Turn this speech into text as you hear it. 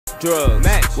drug?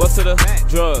 Match. What's to the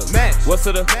drug? Match. What's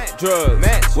to the drug?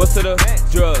 Match. What's to the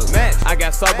drug? Match. I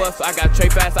got Starbucks, I got Trey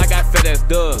Fast, I got FedEx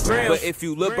Dub. But if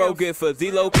you look broke, good for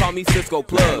Zelo, call me Cisco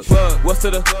Plug. What's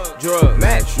to the drug?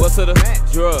 Match. What's to the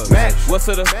drug? Match. What's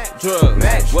to the drug?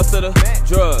 Match. What's to the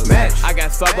drug? Match. I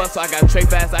got Starbucks, I got Trey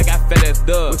Fast, I got FedEx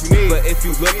Dub. What you need? But if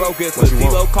you look broke, good for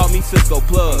Zelo, call me Cisco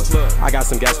Plug. I got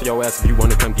some gas for your ass if you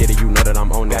wanna come get it, you know that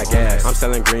I'm on that gas. I'm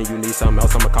selling green, you need something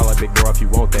else, I'ma call a big bro if you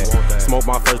want that. Smoke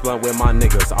my first blunt with my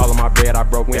niggas, all of my bread I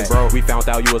broke that. Bro, we found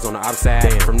out you was on the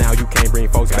outside. From now you can't bring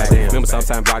folks back. Remember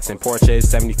sometime blocks and Porsches,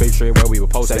 75th Street where we were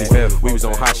posted. We was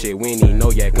on hot shit, we ain't even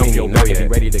know yet. Come your back if you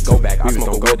ready to go back. I smoke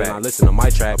a weed and I listen to my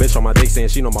track. Bitch on my dick saying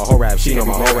she know my whole rap. She know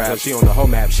my whole rap. She on the whole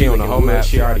map. She on the whole map.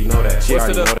 She already know that. She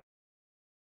already know that.